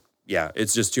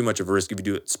 it's just too much of a risk if you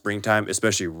do it springtime,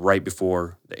 especially right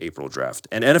before the April draft.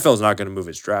 And NFL is not going to move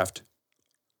its draft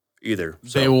either.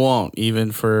 So They won't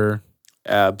even for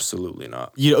absolutely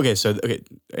not. you. Okay, so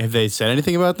have they said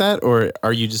anything about that, or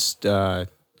are you just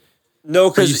No, Are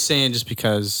you because saying just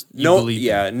because you believe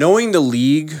them? knowing the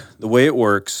league, the way it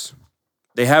works,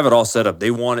 they have it all set up.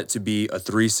 They want it to be a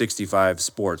 365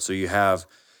 sport. So you have,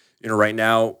 right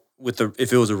now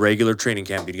if it was a regular training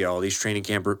camp, you'd get all these training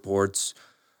camp reports,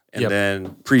 and Yep. then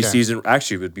preseason.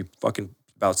 Actually, it would be fucking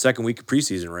about second week of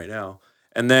preseason right now,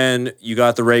 and then you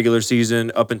got the regular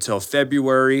season up until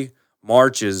February.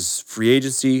 March is free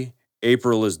agency.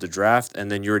 April is the draft,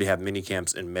 and then you already have mini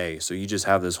camps in May. So you just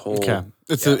have this whole Okay.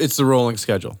 It's the rolling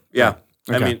schedule. yeah.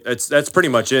 I Okay. mean, that's pretty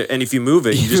much it. And if you move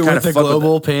it, you just Even kind with of the fuck with it.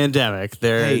 global pandemic,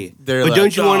 they're Hey, they're but like,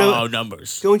 don't you wanna- oh,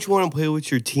 numbers? Don't you want to play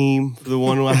with your team for the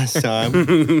one last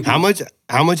time? How much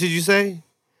did you say?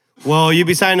 Well, you'd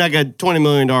be signing like a $20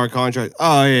 million contract.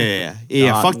 Oh, yeah.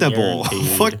 Not Fuck that bowl.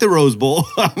 guaranteed. Fuck the Rose Bowl.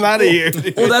 I'm out of here.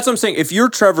 dude. Well, that's what I'm saying. If you're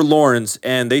Trevor Lawrence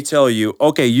and they tell you,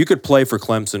 okay, you could play for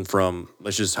Clemson from,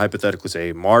 let's just hypothetically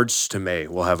say March to May,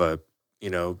 we'll have a,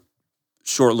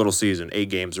 short little season, 8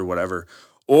 games or whatever.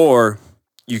 Or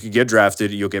you could get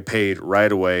drafted, you'll get paid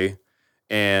right away,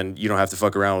 and you don't have to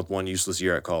fuck around with one useless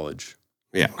year at college.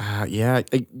 Yeah,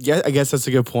 I guess that's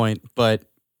a good point, but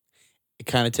it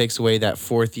kind of takes away that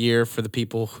fourth year for the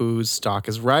people whose stock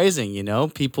is rising.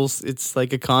 It's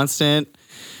like a constant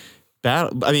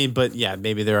battle. I mean, but yeah,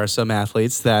 maybe there are some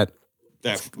athletes that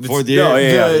That fourth year. No,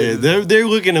 yeah. They're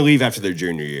looking to leave after their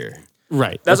junior year.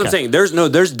 right. That's what I'm saying. There's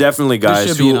definitely There guys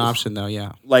should who be an option though.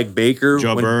 Yeah. like Baker.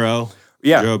 Joe Burrow.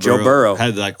 Yeah, Joe Burrow.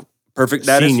 had like Perfect.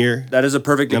 Senior. That is a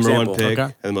perfect number example. one pick. Okay.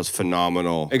 Had the most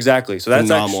phenomenal, Exactly. So that's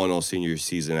actually, phenomenal senior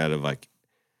season out of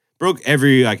broke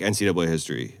every NCAA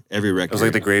history, every it record. was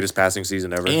like the greatest passing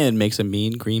season ever. And makes a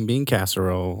mean green bean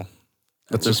casserole.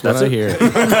 That's just That's what I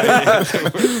it.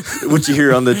 hear. What you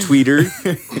hear on the tweeter?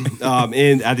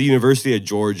 And at the University of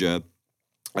Georgia,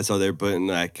 I saw they're putting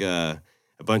a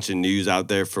bunch of news out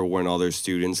there for when all their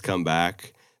students come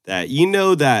back. That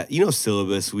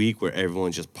syllabus week where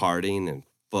everyone's just partying and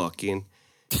fucking.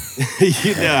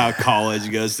 You know how college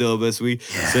goes syllabus week.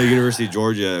 So University of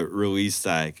Georgia released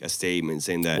a statement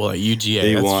saying that Well, UGA.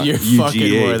 they That's want you're UGA,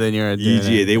 fucking more than you're doing UGA.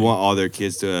 They anything. want all their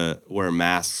kids to wear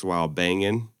masks while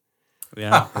banging.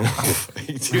 Yeah.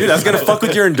 Dude, that's gonna fuck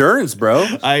with your endurance, bro.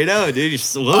 I know, dude. You're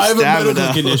slow I have a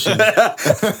medical stamina.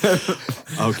 condition.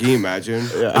 Oh, can you imagine?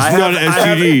 It's I not have- an I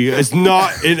have- STD. It's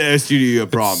not an STD, I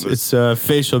promise. It's a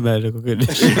facial medical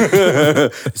condition.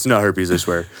 It's not herpes, I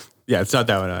swear. Yeah, it's not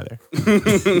that one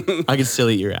either. I can still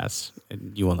eat your ass,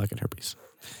 and you won't like it herpes.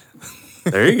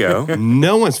 There you go.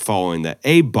 No one's following that.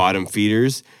 Bottom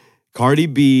feeders. Cardi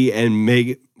B and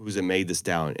Meg, who's it, Made This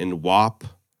Down, and WAP.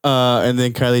 And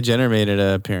then Kylie Jenner made an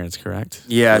appearance, correct?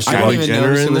 Yeah, I she didn't Kylie even Jenner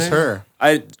notice it in was there?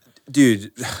 her.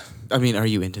 Dude, I mean, are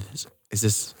you into this?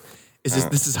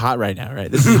 This is hot right now, right?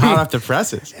 This is hot off the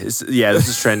presses. this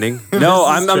is trending. No,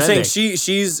 I'm saying trending.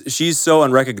 she's so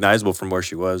unrecognizable from where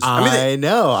she was. I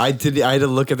know. I had to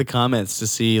look at the comments to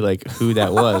see who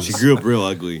that was. She grew up real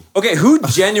ugly. Okay, who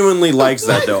genuinely likes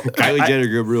that though? Kylie Jenner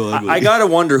grew up real ugly. I gotta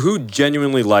wonder who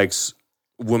genuinely likes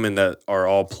women that are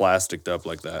all plasticed up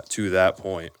like that to that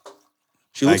point.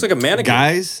 She looks like a mannequin.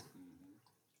 Guys?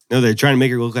 No, they're trying to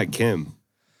make her look like Kim.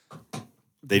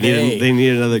 They They.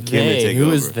 need another Kim to take Who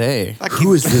over. is they?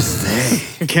 Who is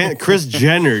this they? Kris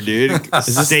Jenner, dude.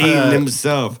 Satan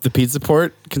himself. The Pizza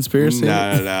Port conspiracy?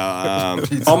 No.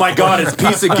 Oh my god, it's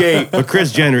Pizzagate. But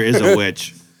Kris Jenner is a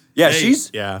witch. Yeah, Hey. she's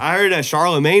Yeah. I heard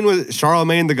Charlemagne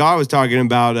the God was talking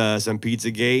about some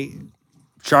Pizzagate.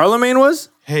 Charlemagne was?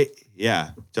 Hey, yeah.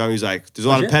 So he's like, there's a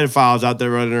lot of shit. pedophiles out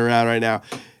there running around right now,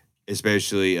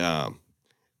 especially,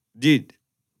 dude.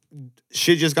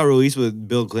 Shit just got released with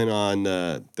Bill Clinton on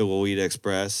the Lolita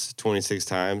Express 26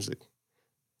 times.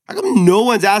 How come no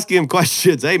one's asking him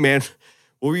questions? Hey, man,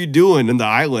 what were you doing in the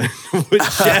island with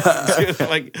Jeff?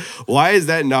 Dude, why is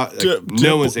that not?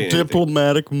 No one's saying anything.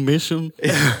 Diplomatic mission.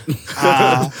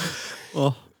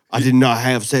 Well, I did not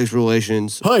have sex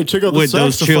relations hi, check out the with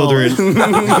those saxophone. children.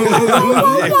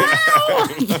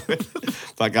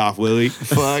 Fuck off, Willie.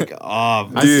 Fuck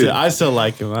off. Dude. I still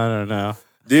like him. I don't know.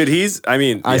 Dude, He's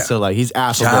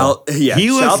affable. child, yeah, He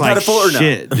child looks like pedophile or not?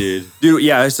 shit, dude. Dude,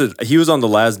 yeah, I said he was on The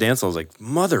Last Dance. I was like,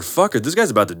 motherfucker, this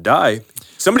guy's about to die.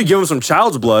 Somebody give him some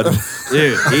child's blood.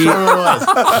 Dude,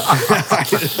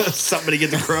 somebody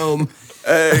get the chrome.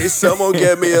 Hey, someone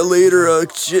get me a liter of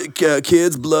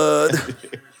kid's blood.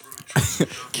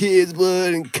 Kids,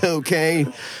 blood, and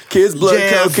cocaine. Kid's blood,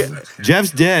 cocaine.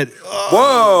 Jeff's dead.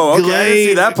 Whoa, okay, I didn't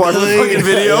see that part of the Glenn. fucking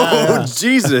video. Oh,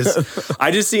 Jesus.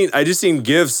 I just seen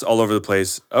gifs all over the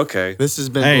place. Okay. This has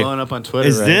been Hey, blowing up on Twitter.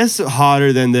 Is right? this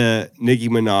hotter than the Nicki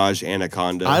Minaj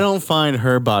Anaconda? I don't find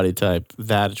her body type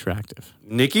that attractive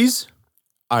Nikki's?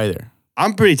 either.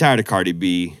 I'm pretty tired of Cardi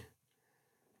B.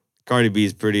 Cardi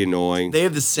B's pretty annoying. They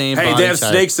have the same. Hey, body they have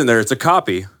type. snakes in there. It's a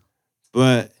copy.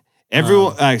 But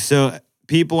everyone, so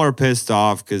people are pissed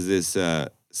off because this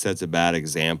sets a bad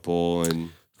example and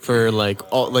for like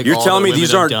all like. You're all telling that me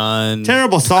these women have aren't- done.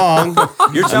 terrible song.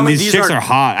 You're telling me these these chicks aren't- are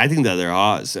hot. I think that they're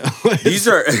hot. So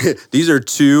These are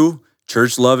two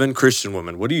church-loving Christian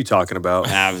women. What are you talking about?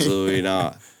 absolutely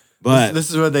not. But This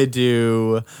is what they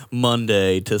do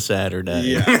Monday to Saturday.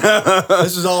 yeah,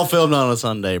 This is all filmed on a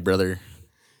Sunday, brother.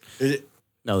 It-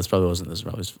 No, this probably wasn't. This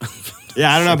probably was.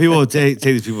 yeah. I don't know how people would take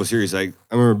these people serious. Like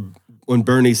I remember when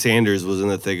Bernie Sanders was in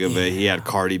the thick of it, he had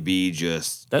Cardi B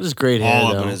just That is great hair,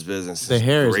 all up though. in his business. The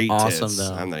hair is Great awesome, tits.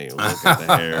 though. I'm not even looking at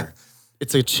the hair.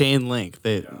 It's a chain link.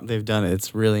 They've done it.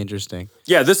 It's really interesting.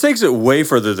 Yeah, this takes it way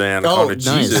further than Anaconda. nice.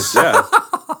 Jesus, yeah.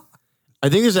 I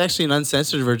think there's actually an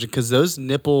uncensored version because those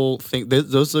nipple thing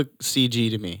those look CG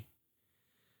to me.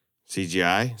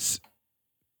 CGI.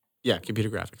 Yeah, computer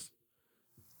graphics.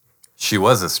 She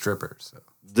was a stripper, so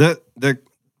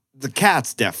The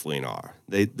cats definitely are.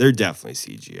 They're definitely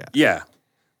CGI. Yeah.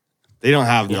 They don't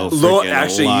have no Lo- freaking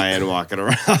actually- lion walking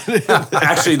around.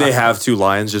 Actually, they have two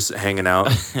lions just hanging out.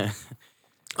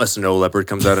 A snow leopard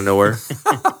comes out of nowhere.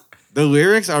 The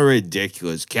lyrics are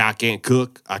ridiculous. I can't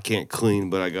cook, I can't clean,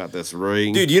 but I got this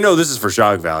ring. Dude, you know this is for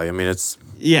shock value. I mean, it's...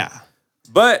 Yeah.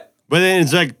 But... But then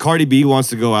it's like Cardi B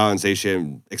wants to go out and say shit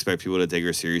and expect people to take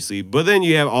her seriously. But then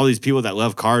you have all these people that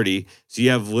love Cardi. So you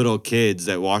have little kids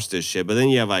that watch this shit. But then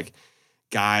you have like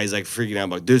guys like freaking out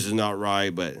like this is not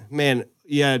right. But man,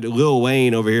 you had Lil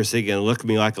Wayne over here singing "Look at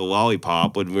Me Like a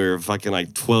Lollipop" when we were fucking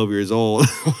like 12 years old.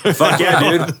 Fuck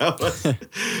yeah, dude.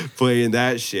 Playing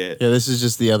that shit. Yeah, this is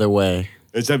just the other way.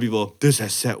 And some people, this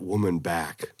has set woman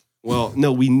back. Well,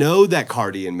 no, we know that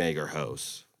Cardi and Meg are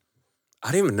hosts.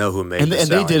 I don't even know who made And this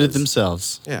they did it sound.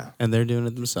 themselves. Yeah. And they're doing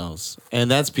it themselves. And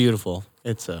that's beautiful.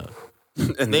 It's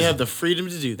And they have the freedom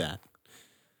to do that.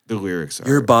 The lyrics are.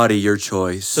 Your body, your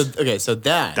choice. So okay, so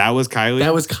that That was Kylie?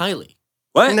 that was Kylie.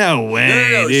 what? No way,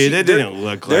 No, dude. she- that didn't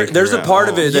look There- like there's her a at part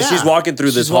of all. it that she's walking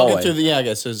through this She's walking hallway. through the I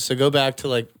guess. So go back to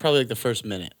like probably like the first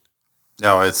minute.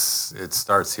 no, it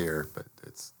starts here, but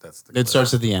that's the It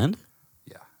starts at the end.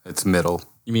 yeah, it's middle.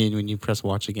 You mean when you press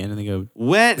watch again and they go?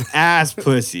 Wet ass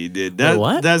pussy, dude. That,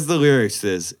 what? That's the lyrics.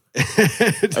 This. Is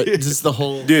this the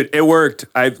whole? Dude, it worked.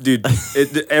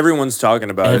 Everyone's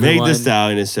talking about it. Meg Everyone- Thee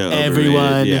Stallion is so overrated.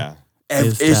 everyone- Yeah.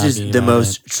 is This is talking the about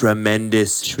most it.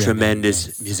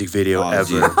 tremendous music video Oh,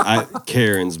 ever. dude,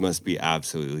 Karens must be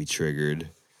absolutely triggered.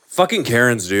 Fucking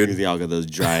Karens, Because dude. they all got those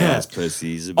dry ass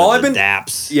pussies. All All I've been-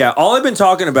 daps. Yeah, all I've been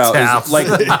talking about Taps. is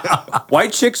like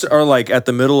white chicks are like at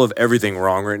the middle of everything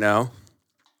wrong right now.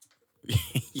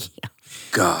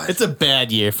 God, It's a bad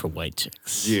year for white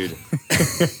chicks. Dude,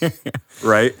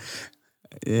 right?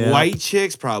 Yeah. white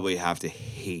chicks probably have to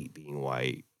hate being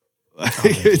white.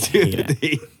 hate Dude, it.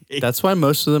 they hate That's why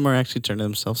most of them are actually turning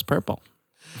themselves purple.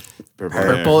 purple.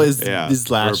 Purple is Yeah,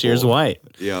 last year's purple. white.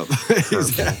 Yep.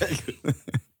 Exactly.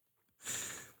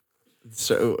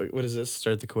 So what is this?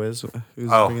 Start the quiz. Who's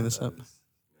Oh. bringing this up?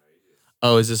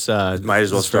 Oh, is this? Might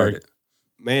as well start it.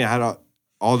 Man, I had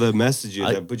all the messages.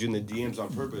 I- I put you in the DMs on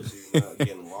purpose. So you're not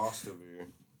getting lost over here.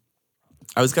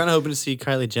 I was kind of hoping to see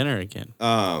Kylie Jenner again.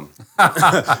 The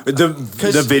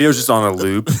video's just on a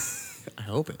loop. I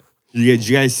hope it Did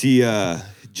you guys see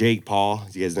Jake Paul?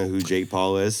 Do you guys know who Jake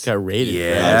Paul is? got rated.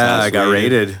 Yeah, I got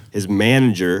rated. His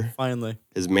manager. Finally.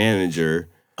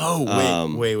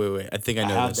 Oh, Wait. I think I I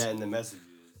know have this. that in the messages.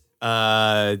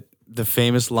 The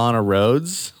famous Lana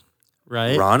Rhodes,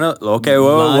 right? Rana? Okay,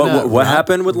 whoa, Lana- what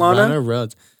happened with Lana? Lana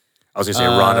Rhodes. I was going to say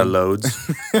Rana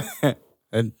Loads.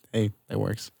 And hey, that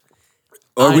works.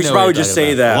 Or I we know should what probably you're just talking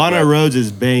say about. that. Lana but- Rhodes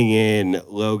is banging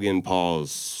Logan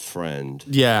Paul's friend.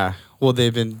 Yeah. Well,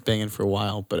 they've been banging for a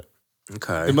while, but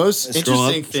Okay. the most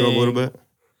interesting Scroll up a little bit.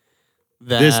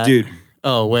 that This dude,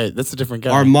 Oh wait, that's a different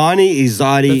guy. Armani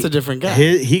Izzati. That's a different guy.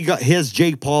 He got his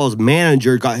Jake Paul's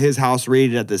manager got his house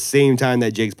raided at the same time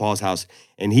that Jake Paul's house,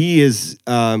 and he is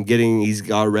he's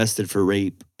got arrested for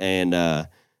rape and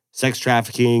sex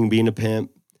trafficking, being a pimp,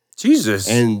 Jesus.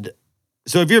 and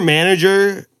so if your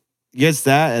manager gets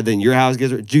that, and then your house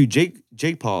gets dude,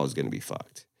 Jake Paul is gonna be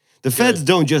fucked. The feds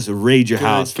don't just raid your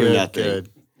house for nothing.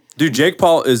 Dude, Jake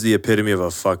Paul is the epitome of a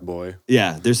fuckboy.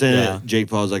 Yeah, they're saying Yeah. that Jake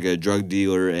Paul's like a drug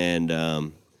dealer, and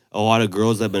a lot of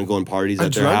girls that have been going parties A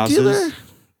at their drug houses. dealer?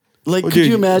 Like, Well, could you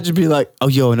dude, imagine being like, oh,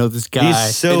 yo, I know this guy.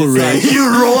 He's so And it's rich.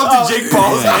 You roll up to Jake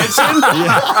Paul's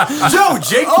mansion? Yo,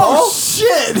 Jake Paul?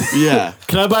 shit. Yeah.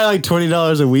 Can I buy like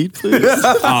 $20 a week, please?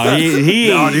 Oh, he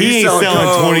No, dude, ain't he's selling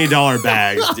selling coke. $20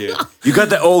 bags, dude. You got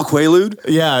that old Quaalude?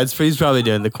 Yeah, he's probably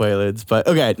doing the Quaaludes. But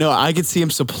okay, no, I could see him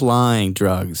supplying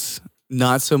drugs.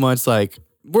 Not so much like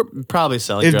we're probably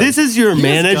selling. If drugs. this is your He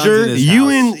has guns manager, in his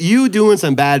you house. doing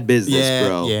some bad business, yeah,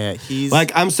 bro. yeah. He's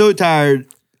Like, I'm so tired.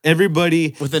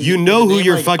 Everybody, with a- you know with a who name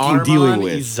you're like fucking Arman dealing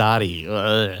with. Izadi.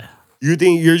 Ugh. You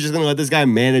think you're just gonna let this guy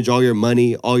manage all your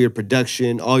money, all your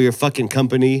production, all your fucking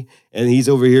company, and he's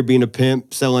over here being a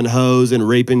pimp, selling hoes and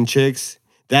raping chicks?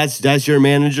 That's your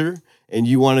manager, and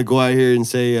you want to go out here and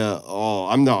say, "Oh,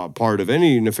 I'm not a part of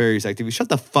any nefarious activity." Shut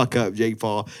the fuck up, Jake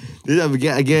Paul.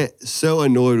 I get so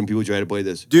annoyed when people try to play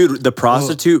this. Dude, the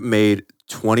prostitute made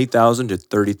 $20,000 to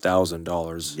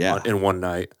 $30,000 Yeah. in one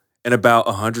night, and about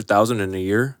 $100,000 in a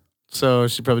year. So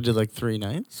she probably did like 3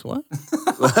 nights. What?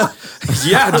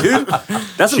 Yeah, dude.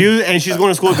 That's She's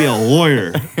going to school to be a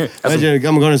lawyer. Imagine,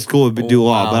 I'm going to school to do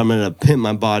law, wow. but I'm going to pimp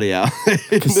my body out. In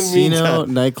the Casino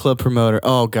meantime. nightclub promoter.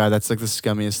 Oh god, that's like the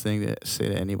scummiest thing to say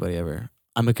to anybody ever.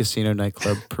 I'm a casino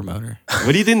nightclub promoter.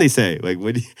 What do you think they say? Like,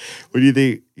 what do you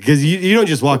think? Because you don't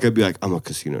just walk up and be like, I'm a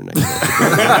casino night.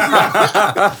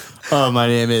 Oh, my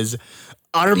name is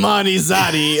Armani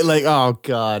Zadi. Like, oh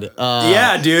god.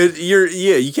 yeah, dude.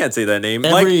 You can't say that name.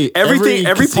 Every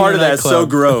Every part of that is so casino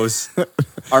gross.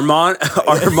 Armand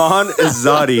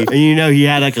Izadi. And you know he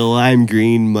had like a lime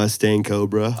green Mustang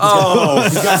Cobra. Oh,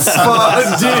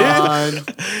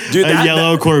 dude, A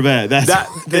yellow Corvette. That's that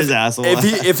his asshole.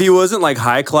 If he wasn't like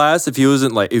high class, if he was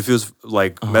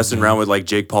like messing around with like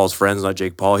Jake Paul's friends, not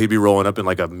Jake Paul, he'd be rolling up in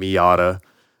like a Miata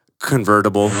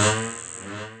convertible.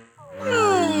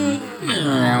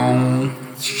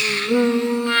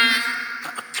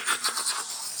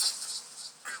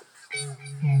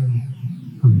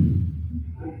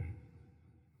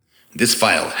 This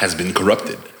file has been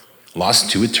corrupted, lost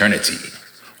to eternity.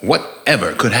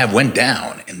 Whatever could have went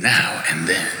down in now and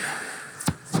then.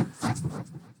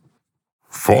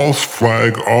 False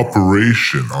flag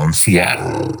operation on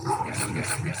Seattle.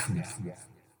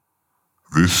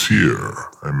 This year,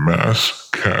 a mass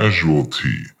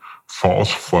casualty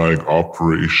false flag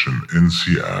operation in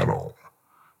Seattle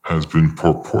has been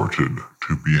purported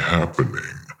to be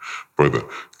happening by the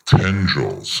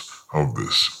tendrils of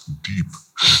this deep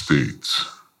state.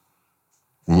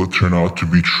 Will it turn out to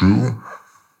be true?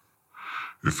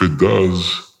 If it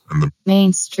does, and the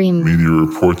Mainstream. media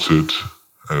reports it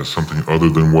as something other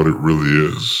than what it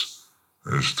really is,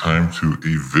 it's time to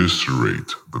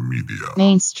eviscerate the media.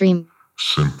 Mainstream.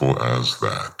 Simple as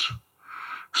that.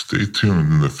 Stay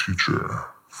tuned in the future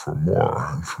for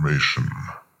more information.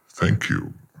 Thank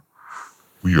you.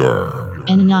 We are.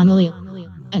 Anonymous.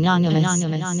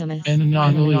 Anonymous.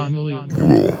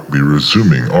 We'll be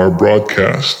resuming our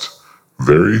broadcast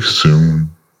very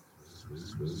soon.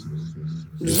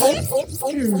 But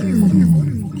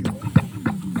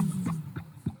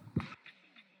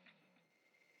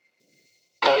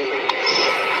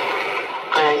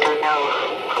I don't know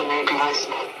who may be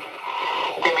listening.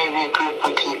 There may be a group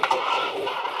of people.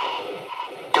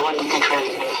 The one who can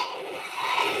trust me.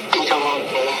 They don't want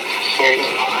me here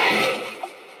anymore.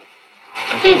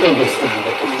 I can't understand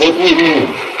it. What do you mean?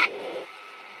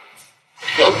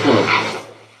 Talk to me.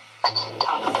 I can't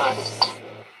talk about it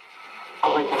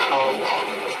over the phone.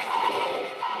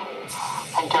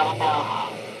 I don't know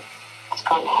what's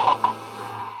going to happen.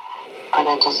 But I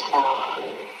just know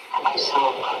in my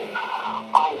soul,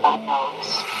 all God knows,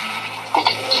 they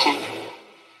couldn't shoot me.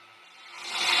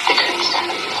 They couldn't stab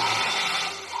me.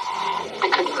 They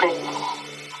couldn't bring me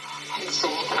and say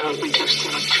I would be just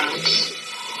enough drugs.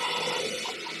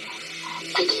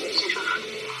 They can't do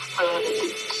a lot of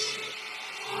things.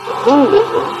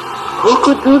 Who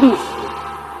could do this?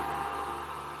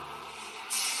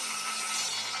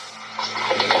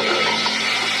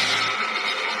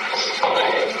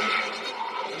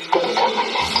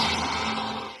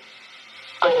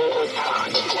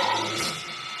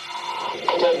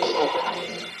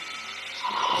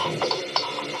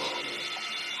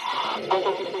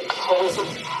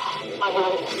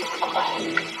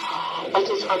 I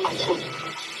just want my children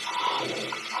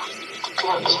to be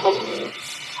okay.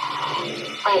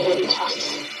 I really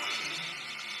just.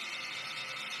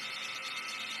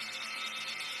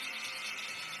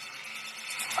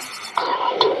 I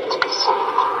want it to be so.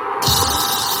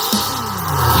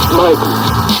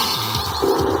 Michael.